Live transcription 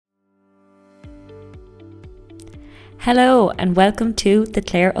Hello and welcome to the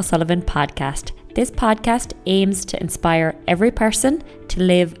Claire O'Sullivan podcast. This podcast aims to inspire every person to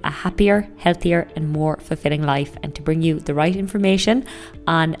live a happier, healthier and more fulfilling life and to bring you the right information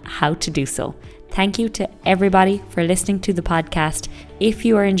on how to do so. Thank you to everybody for listening to the podcast. If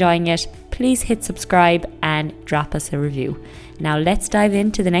you are enjoying it, please hit subscribe and drop us a review. Now let's dive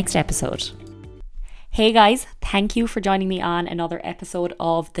into the next episode. Hey guys, thank you for joining me on another episode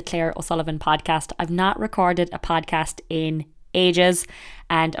of the Claire O'Sullivan podcast. I've not recorded a podcast in ages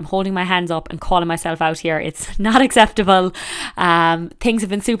and I'm holding my hands up and calling myself out here. It's not acceptable. Things have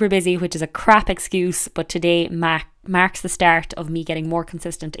been super busy, which is a crap excuse, but today marks the start of me getting more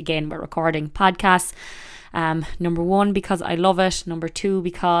consistent again with recording podcasts. Number one, because I love it. Number two,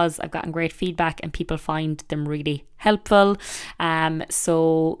 because I've gotten great feedback and people find them really helpful.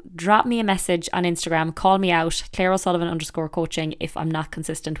 So drop me a message on Instagram, call me out, Claire O'Sullivan _coaching if I'm not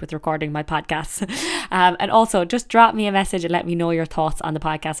consistent with recording my podcasts. And also just drop me a message and let me know your thoughts on the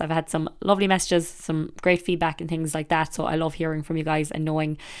podcast. I've had some lovely messages, some great feedback and things like that. So I love hearing from you guys and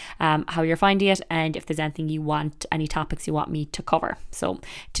knowing how you're finding it and if there's anything you want, any topics you want me to cover. So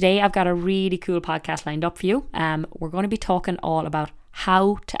today I've got a really cool podcast lined up for you. We're going to be talking all about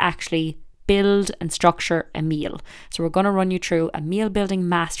how to actually build and structure a meal. So we're going to run you through a meal building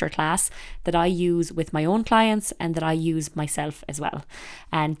masterclass that I use with my own clients and that I use myself as well.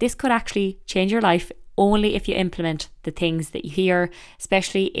 And this could actually change your life only if you implement the things that you hear,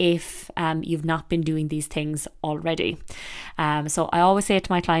 especially if you've not been doing these things already. So I always say it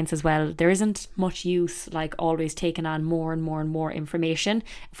to my clients as well, there isn't much use like always taking on more and more and more information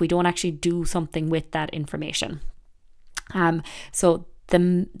if we don't actually do something with that information. So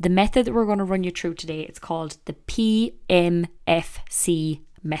the method that we're going to run you through today, it's called the PMFC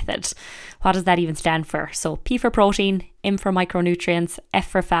method. What does that even stand for? So P for protein, M for micronutrients, F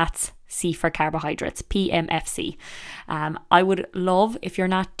for fats, C for carbohydrates, PMFC. I would love, if you're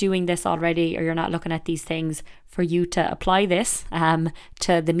not doing this already or you're not looking at these things, for you to apply this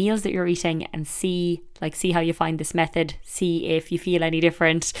to the meals that you're eating and see how you find this method, see if you feel any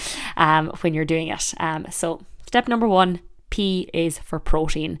different when you're doing it. So step number one, P is for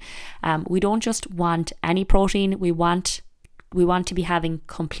protein. We don't just want any protein, we want to be having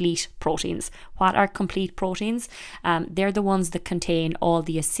complete proteins. What are complete proteins? They're the ones that contain all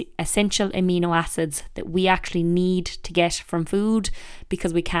the essential amino acids that we actually need to get from food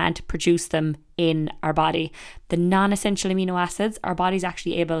because we can't produce them in our body. The non-essential amino acids, our body's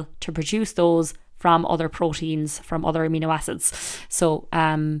actually able to produce those from other proteins, from other amino acids. So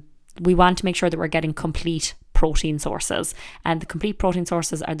we want to make sure that we're getting complete protein sources, and the complete protein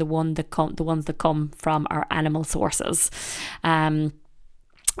sources are the ones that come from our animal sources, and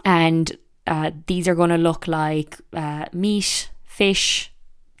these are going to look like meat, fish,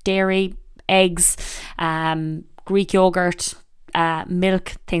 dairy, eggs, Greek yogurt,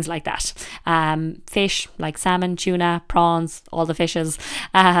 milk, things like that. Fish like salmon, tuna, prawns, all the fishes,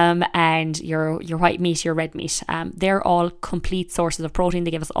 and your white meat, your red meat. They're all complete sources of protein.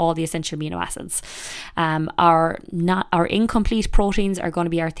 They give us all the essential amino acids. Our incomplete proteins are going to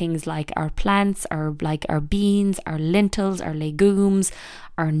be our things like our plants, our beans, our lentils, our legumes,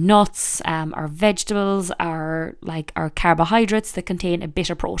 our nuts, our vegetables, our carbohydrates that contain a bit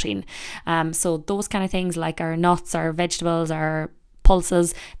of protein. So those kind of things like our nuts, our vegetables, our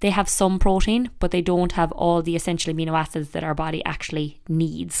pulses, they have some protein, but they don't have all the essential amino acids that our body actually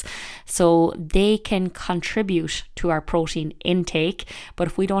needs. So they can contribute to our protein intake, but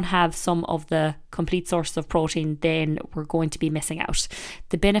if we don't have some of the complete sources of protein, then we're going to be missing out.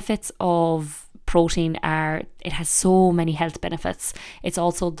 The benefits of protein are, it has so many health benefits. It's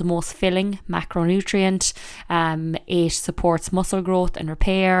also the most filling macronutrient. It supports muscle growth and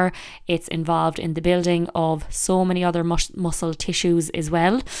repair. It's involved in the building of so many other muscle tissues as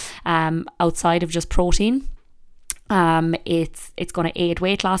well, outside of just protein. It's going to aid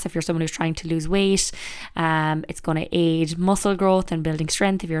weight loss if you're someone who's trying to lose weight. It's going to aid muscle growth and building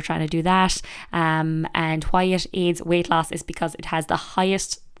strength if you're trying to do that. And why it aids weight loss is because it has the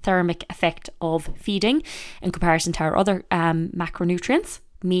highest thermic effect of feeding in comparison to our other macronutrients,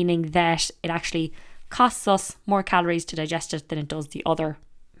 meaning that it actually costs us more calories to digest it than it does the other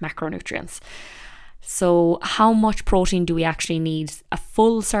macronutrients. So how much protein do we actually need? A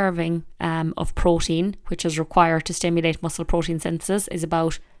full serving of protein, which is required to stimulate muscle protein synthesis, is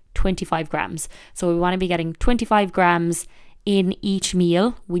about 25 grams. So we want to be getting 25 grams in each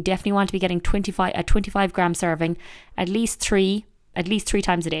meal. We definitely want to be getting a 25 gram serving, at least 3, at least 3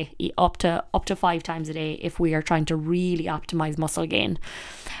 times a day, up to 5 times a day if we are trying to really optimize muscle gain.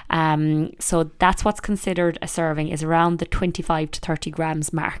 So that's what's considered a serving, is around the 25 to 30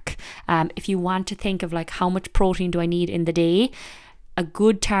 grams mark. If you want to think of like how much protein do I need in the day, a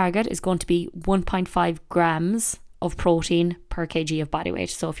good target is going to be 1.5 grams of protein per kg of body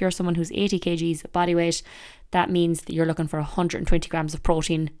weight. So if you're someone who's 80 kgs of body weight, that means that you're looking for 120 grams of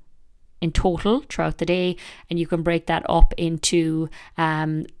protein in total throughout the day, and you can break that up into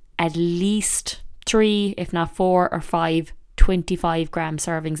at least 3, if not 4 or 5 25 gram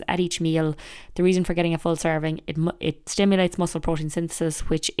servings at each meal. The reason for getting a full serving, it stimulates muscle protein synthesis,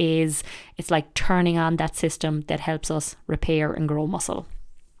 which is, it's like turning on that system that helps us repair and grow muscle.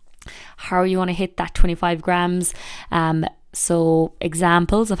 How you want to hit that 25 grams? So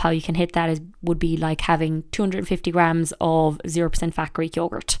examples of how you can hit that would be like having 250 grams of 0% fat Greek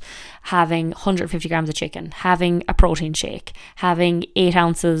yogurt, having 150 grams of chicken, having a protein shake, having 8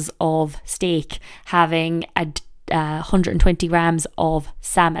 ounces of steak, having 120 grams of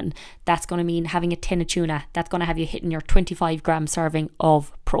salmon. That's going to mean having a tin of tuna. That's going to have you hitting your 25 gram serving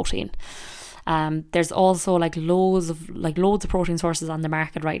of protein. There's also loads of protein sources on the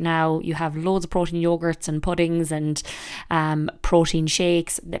market right now. You have loads of protein yogurts and puddings and protein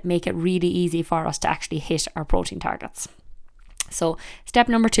shakes that make it really easy for us to actually hit our protein targets. So step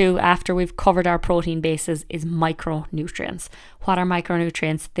number 2, after we've covered our protein bases, is micronutrients. What are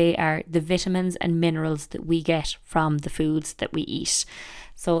micronutrients? They are the vitamins and minerals that we get from the foods that we eat.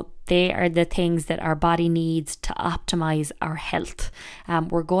 So they are the things that our body needs to optimize our health.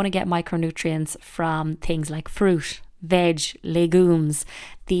 We're going to get micronutrients from things like fruit, veg, legumes.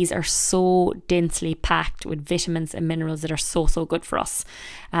 These are so densely packed with vitamins and minerals that are so good for us.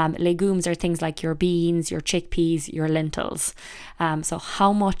 Legumes are things like your beans, your chickpeas, your lentils. So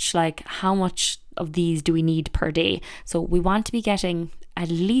how much of these do we need per day? So we want to be getting at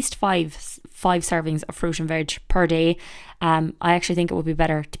least five servings of fruit and veg per day. I actually think it would be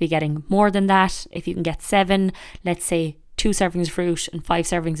better to be getting more than that. If you can get 7, let's say 2 servings of fruit and 5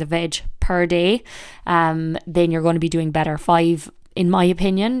 servings of veg per day, then you're going to be doing better. 5, in my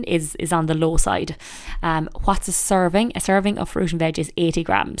opinion, is on the low side. What's a serving? A serving of fruit and veg is 80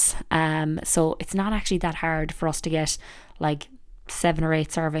 grams. So it's not actually that hard for us to get like 7 or 8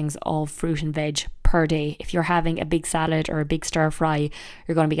 servings of fruit and veg per day. If you're having a big salad or a big stir fry,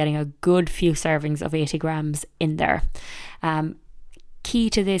 you're going to be getting a good few servings of 80 grams in there.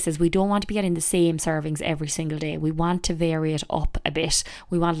 Key to this is we don't want to be getting the same servings every single day. We want to vary it up a bit.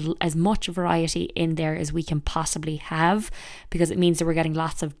 We want as much variety in there as we can possibly have, because it means that we're getting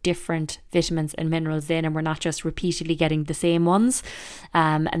lots of different vitamins and minerals in, and we're not just repeatedly getting the same ones.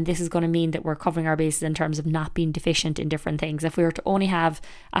 And this is going to mean that we're covering our bases in terms of not being deficient in different things. If we were to only have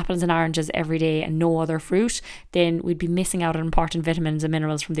apples and oranges every day and no other fruit, then we'd be missing out on important vitamins and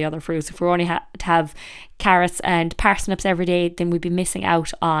minerals from the other fruits. If we only to have carrots and parsnips every day, then we'd be missing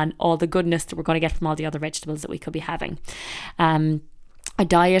out on all the goodness that we're going to get from all the other vegetables that we could be having. A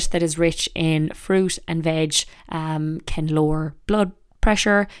diet that is rich in fruit and veg can lower blood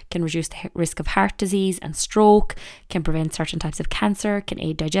pressure, can reduce the risk of heart disease and stroke, can prevent certain types of cancer, can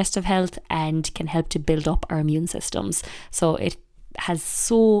aid digestive health, and can help to build up our immune systems. So it has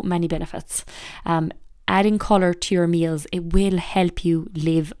so many benefits. Adding colour to your meals, it will help you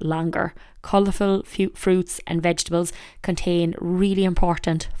live longer. Colourful fruits and vegetables contain really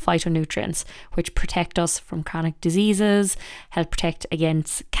important phytonutrients, which protect us from chronic diseases, help protect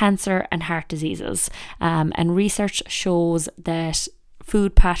against cancer and heart diseases. And research shows that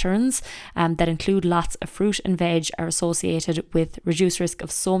food patterns that include lots of fruit and veg are associated with reduced risk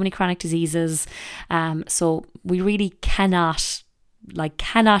of so many chronic diseases. So we really cannot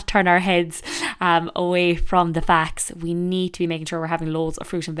turn our heads away from the facts. We need to be making sure we're having loads of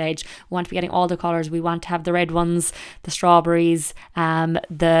fruit and veg. We want to be getting all the colours. We want to have the red ones, the strawberries,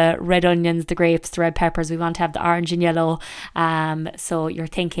 the red onions, the grapes, the red peppers. We want to have the orange and yellow. So you're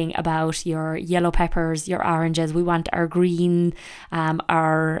thinking about your yellow peppers, your oranges. We want our green,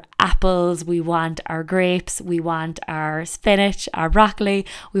 our apples. We want our grapes. We want our spinach, our broccoli.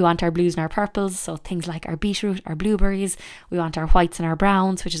 We want our blues and our purples. So things like our beetroot, our blueberries. We want our whites and our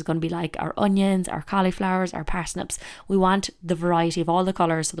browns, which is going to be like our onions, our cauliflowers, our parsnips. We want the variety of all the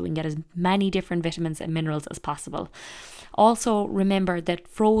colours so that we can get as many different vitamins and minerals as possible. Also remember that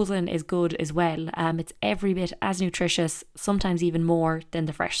frozen is good as well. It's every bit as nutritious, sometimes even more than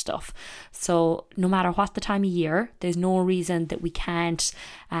the fresh stuff. So no matter what the time of year, there's no reason that we can't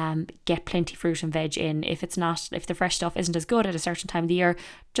get plenty fruit and veg in. If the fresh stuff isn't as good at a certain time of the year,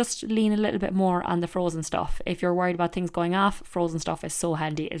 just lean a little bit more on the frozen stuff. If you're worried about things going off, frozen stuff is so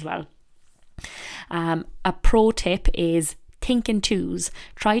handy as well. A pro tip is think in twos.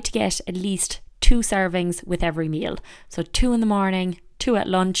 Try to get at least 2 servings with every meal. So 2 in the morning, 2 at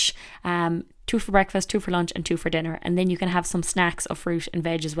lunch, 2 for breakfast, 2 for lunch, and 2 for dinner. And then you can have some snacks of fruit and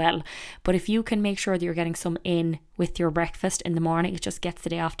veg as well. But if you can make sure that you're getting some in with your breakfast in the morning, it just gets the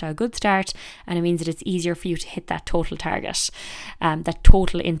day off to a good start, and it means that it's easier for you to hit that total target, that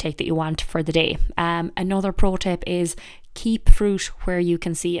total intake that you want for the day. Another pro tip is keep fruit where you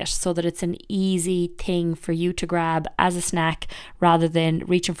can see it, so that it's an easy thing for you to grab as a snack rather than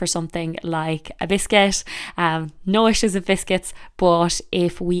reaching for something like a biscuit. No issues with biscuits, but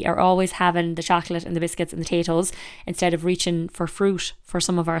if we are always having the chocolate and the biscuits and the potatoes instead of reaching for fruit for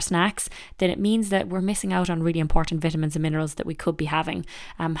some of our snacks, then it means that we're missing out on really important vitamins and minerals that we could be having.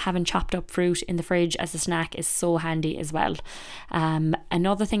 Having chopped up fruit in the fridge as a snack is so handy as well.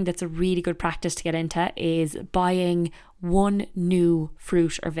 Another thing that's a really good practice to get into is buying one new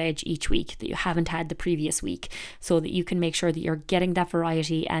fruit or veg each week that you haven't had the previous week, so that you can make sure that you're getting that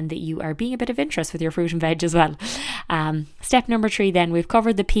variety and that you are being a bit of interest with your fruit and veg as well. Step number 3 then, we've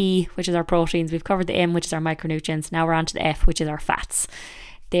covered the P, which is our proteins, we've covered the M, which is our micronutrients. Now we're on to the F, which is our fats.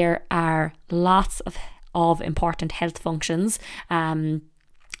 There are lots of important health functions in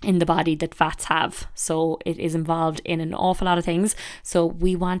the body that fats have, so it is involved in an awful lot of things. So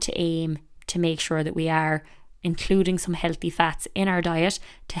we want to aim to make sure that we are including some healthy fats in our diet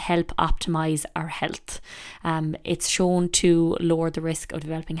to help optimize our health. It's shown to lower the risk of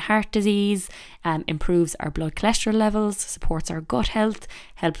developing heart disease, improves our blood cholesterol levels, supports our gut health,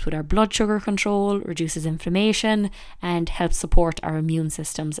 helps with our blood sugar control, reduces inflammation, and helps support our immune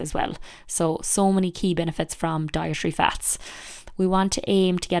systems as well. So many key benefits from dietary fats. We want to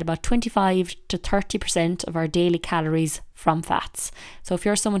aim to get about 25 to 30% of our daily calories from fats. So if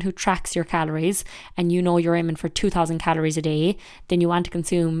you're someone who tracks your calories and you know you're aiming for 2,000 calories a day, then you want to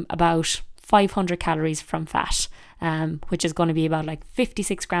consume about 500 calories from fat, which is going to be about like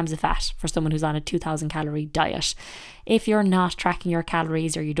 56 grams of fat for someone who's on a 2,000 calorie diet. If you're not tracking your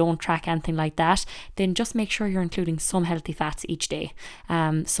calories or you don't track anything like that, then just make sure you're including some healthy fats each day.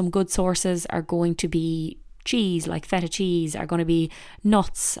 Some good sources are going to be cheese, like feta cheese, are going to be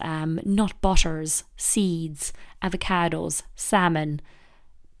nuts, nut butters, seeds, avocados, salmon,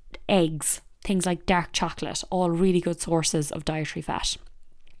 eggs, things like dark chocolate, all really good sources of dietary fat.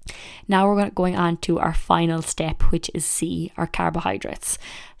 Now we're going on to our final step, which is C, our carbohydrates.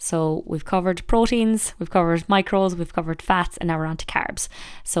 So we've covered proteins, we've covered micros, we've covered fats, and now we're on to carbs.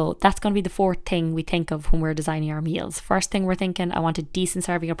 So that's going to be the fourth thing we think of when we're designing our meals. First thing we're thinking, I want a decent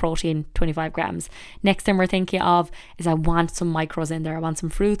serving of protein, 25 grams. Next thing we're thinking of is I want some micros in there. I want some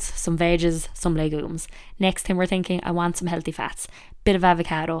fruits, some veggies, some legumes. Next thing we're thinking, I want some healthy fats, bit of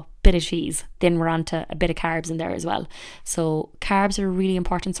avocado, bit of cheese. Then we're on to a bit of carbs in there as well. So carbs are a really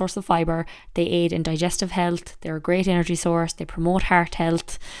important source of fibre. They aid in digestive health. They're a great energy source. They promote heart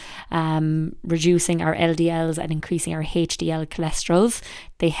health, reducing our LDLs and increasing our HDL cholesterols.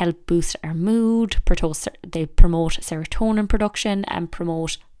 They help boost our mood. They promote serotonin production and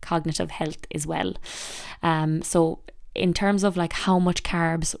promote cognitive health as well. So in terms of like how much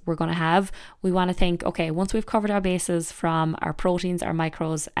carbs we're going to have, we want to think, okay, once we've covered our bases from our proteins, our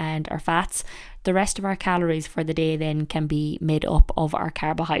micros, and our fats, the rest of our calories for the day then can be made up of our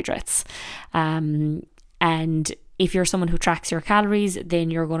carbohydrates. And if you're someone who tracks your calories,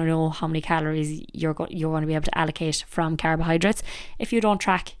 then you're going to know how many calories you're going to be able to allocate from carbohydrates. If you don't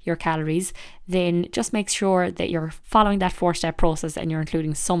track your calories, then just make sure that you're following that 4-step process and you're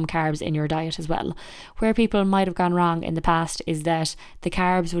including some carbs in your diet as well. Where people might have gone wrong in the past is that the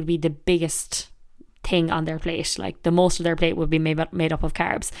carbs would be the biggest thing on their plate. Like the most of their plate would be made up of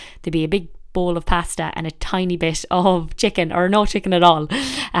carbs. There'd be a big bowl of pasta and a tiny bit of chicken, or no chicken at all,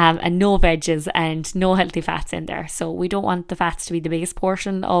 and no veggies and no healthy fats in there. So we don't want the fats to be the biggest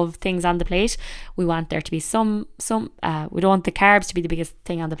portion of things on the plate. We want there to be some we don't want the carbs to be the biggest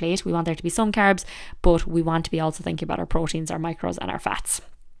thing on the plate. We want there to be some carbs, but we want to be also thinking about our proteins, our micros, and our fats.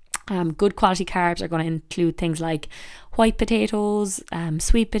 Good quality carbs are going to include things like white potatoes,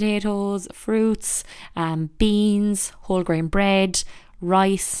 sweet potatoes, fruits, beans, whole grain bread,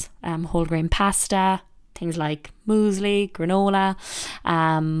 rice, whole grain pasta, things like muesli, granola,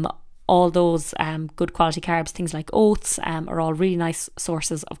 all those good quality carbs, things like oats, are all really nice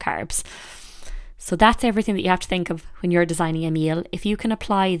sources of carbs. So that's everything that you have to think of when you're designing a meal. If you can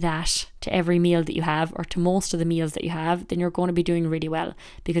apply that to every meal that you have, or to most of the meals that you have, then you're going to be doing really well,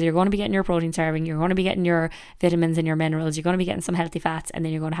 because you're going to be getting your protein serving, you're going to be getting your vitamins and your minerals, you're going to be getting some healthy fats, and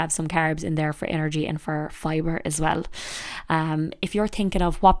then you're going to have some carbs in there for energy and for fiber as well. If you're thinking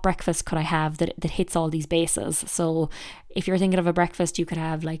of what breakfast could I have that hits all these bases, so if you're thinking of a breakfast, you could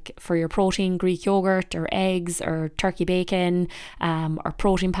have, like, for your protein, Greek yogurt or eggs or turkey bacon, or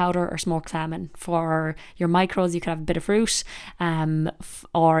protein powder or smoked salmon. For your micros, you could have a bit of fruit,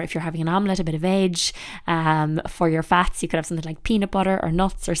 or if you're having an omelette, a bit of veg. For your fats, you could have something like peanut butter or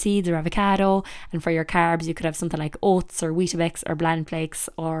nuts or seeds or avocado. And for your carbs, you could have something like oats or Weetabix or bland flakes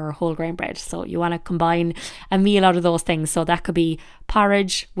or whole grain bread. So you want to combine a meal out of those things. So that could be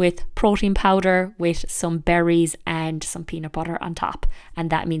porridge with protein powder with some berries and some peanut butter on top,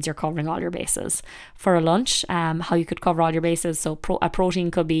 and that means you're covering all your bases. For a lunch, how you could cover all your bases, so a protein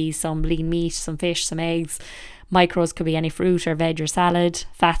could be some lean meat, some fish, some eggs. Micros could be any fruit or veg or salad.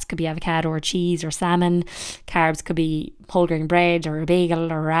 Fats could be avocado or cheese or salmon. Carbs could be whole grain bread or a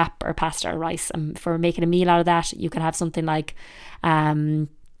bagel or a wrap or pasta or rice. And for making a meal out of that, you can have something like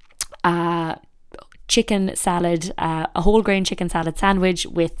chicken salad, a whole grain chicken salad sandwich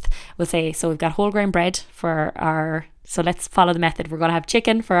with, we'll say, so we've got whole grain bread for our, so let's follow the method. We're going to have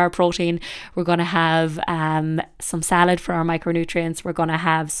chicken for our protein. We're going to have some salad for our micronutrients. We're going to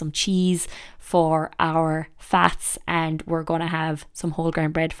have some cheese for our fats, and we're going to have some whole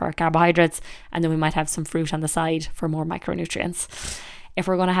grain bread for our carbohydrates. And then we might have some fruit on the side for more micronutrients. If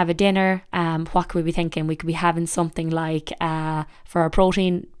we're going to have a dinner, what could we be thinking? We could be having something like, for our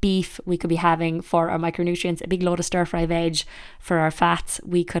protein, beef. We could be having, for our micronutrients, a big load of stir fry veg. For our fats,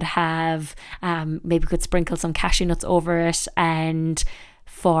 we could have, maybe we could sprinkle some cashew nuts over it. And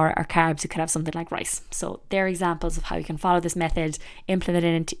for our carbs, you could have something like rice. So they're examples of how you can follow this method,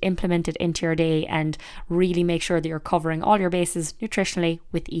 implement it into your day, and really make sure that you're covering all your bases nutritionally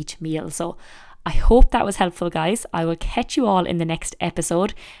with each meal. So I hope that was helpful, guys. I will catch you all in the next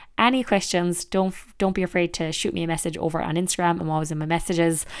episode. Any questions, don't be afraid to shoot me a message over on Instagram. I'm always in my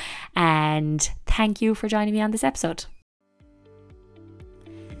messages. And thank you for joining me on this episode.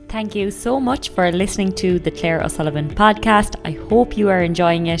 Thank you so much for listening to the Claire O'Sullivan podcast. I hope you are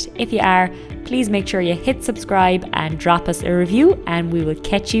enjoying it. If you are, please make sure you hit subscribe and drop us a review, and we will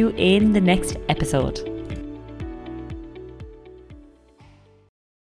catch you in the next episode.